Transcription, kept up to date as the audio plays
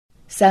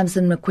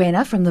Samson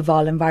Mokoena from the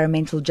Vaal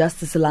Environmental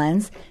Justice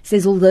Alliance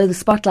says although the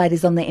spotlight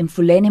is on the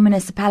Emfuleni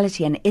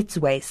municipality and its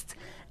waste,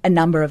 a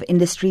number of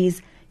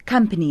industries,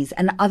 companies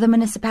and other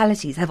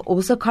municipalities have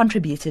also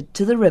contributed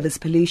to the river's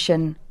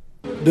pollution.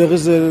 There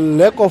is a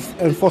lack of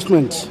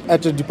enforcement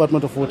at the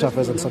Department of Water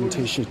Affairs and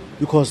Sanitation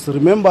because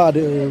remember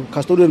the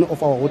custodian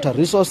of our water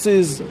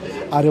resources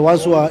are the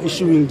ones who are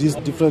issuing these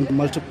different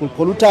multiple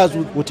polluters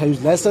with water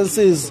use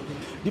licenses.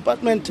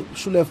 Department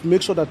should have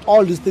made sure that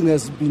all these things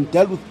has been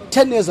dealt with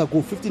 10 years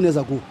ago, 15 years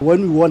ago,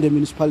 when we won the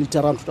municipality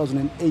around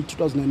 2008,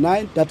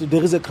 2009, that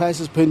there is a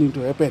crisis pending to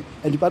happen.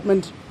 And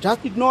department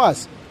just ignore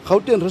us.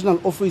 Gauteng Regional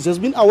Office has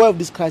been aware of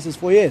this crisis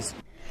for years.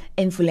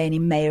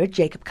 Emfuleni Mayor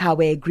Jacob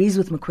Kawe agrees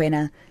with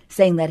Mokoena,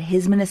 saying that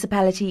his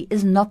municipality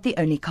is not the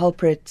only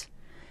culprit.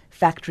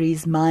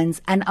 Factories, mines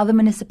and other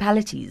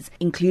municipalities,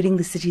 including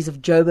the cities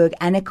of Joburg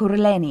and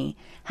Ekurhuleni,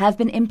 have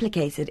been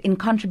implicated in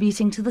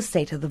contributing to the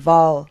state of the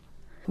Vaal.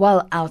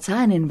 While OUTA,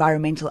 an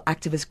environmental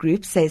activist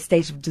group, says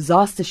state of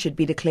disaster should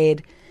be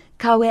declared,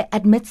 Kawe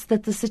admits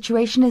that the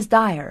situation is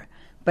dire,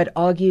 but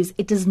argues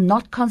it does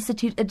not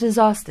constitute a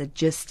disaster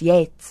just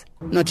yet.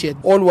 Not yet.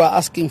 All we're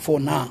asking for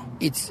now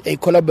is a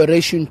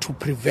collaboration to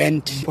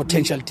prevent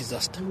potential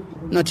disaster.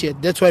 Not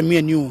yet. That's why me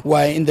and you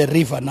were in the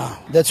river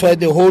now. That's why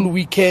the whole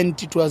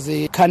weekend it was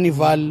a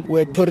carnival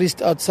where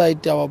tourists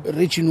outside our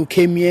region who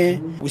came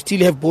here. We still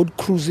have boat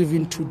crews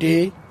even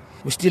today.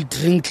 We still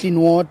drink clean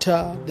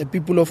water. The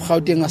people of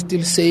Gauteng are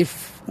still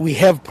safe. We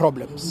have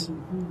problems.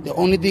 The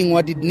only thing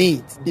what it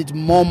needs is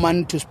more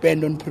money to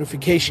spend on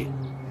purification.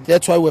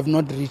 That's why we have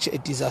not reached a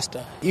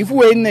disaster. If we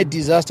were in a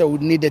disaster, we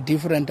would need a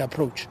different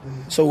approach.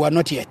 So we are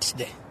not yet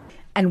there.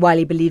 And while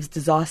he believes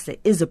disaster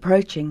is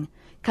approaching,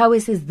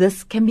 Kawe says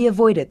this can be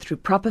avoided through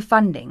proper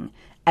funding,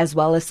 as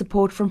well as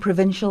support from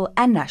provincial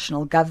and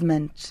national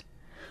government.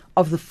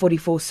 Of the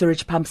 44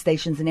 sewage pump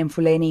stations in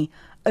Emfuleni,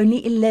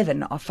 only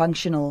 11 are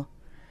functional.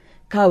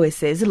 Kawe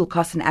says it'll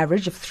cost an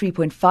average of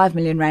 3.5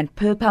 million rand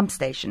per pump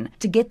station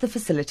to get the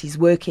facilities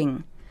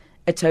working,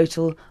 a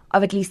total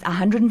of at least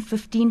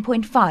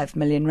 115.5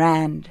 million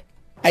rand.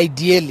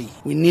 Ideally,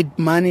 we need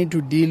money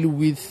to deal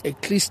with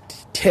at least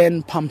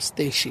 10 pump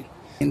stations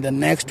in the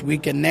next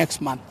week and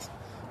next month.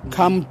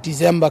 Come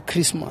December,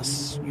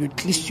 Christmas,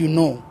 at least you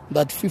know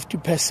that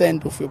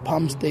 50% of your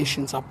pump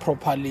stations are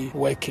properly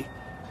working.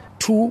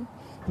 2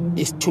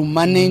 is to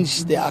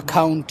manage the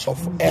account of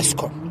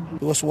Eskom.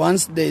 Because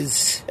once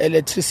there's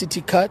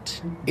electricity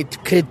cut,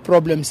 it creates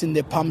problems in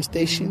the pump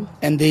station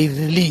and they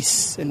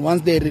release. And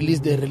once they release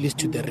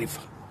to the river.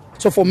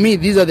 So for me,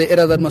 these are the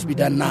areas that must be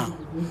done now.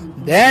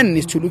 Then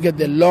is to look at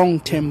the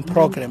long-term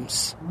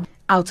programs.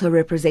 OUTA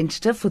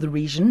representative for the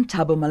region,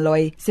 Thabo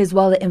Maloyi, says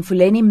while the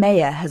Emfuleni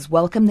mayor has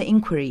welcomed the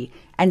inquiry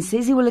and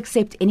says he will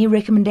accept any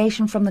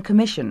recommendation from the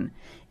commission,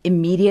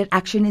 immediate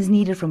action is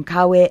needed from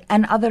Kawe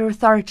and other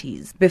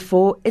authorities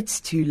before it's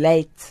too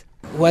late.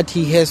 What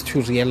he has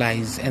to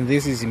realize, and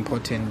this is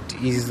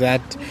important, is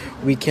that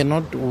we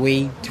cannot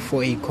wait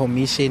for a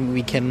commission,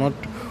 we cannot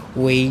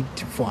wait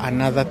for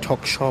another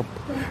talk shop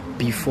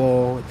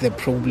before the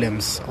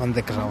problems on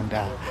the ground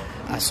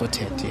are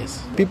sorted.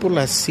 Yes, people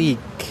are sick,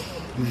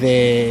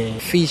 the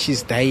fish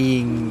is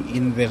dying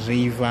in the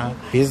river,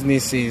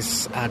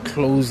 businesses are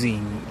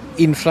closing,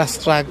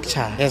 infrastructure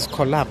has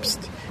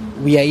collapsed.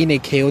 We are in a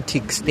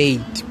chaotic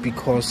state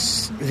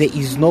because there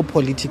is no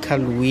political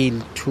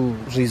will to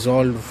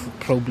resolve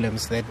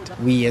problems that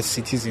we as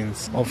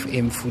citizens of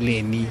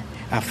Emfuleni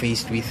are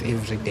faced with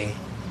every day.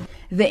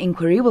 The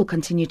inquiry will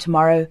continue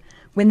tomorrow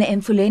when the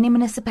Emfuleni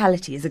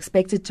municipality is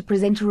expected to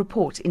present a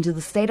report into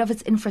the state of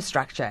its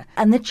infrastructure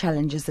and the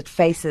challenges it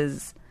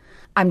faces.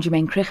 I'm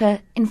Jermaine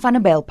Krige in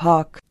Vanderbijl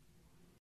Park.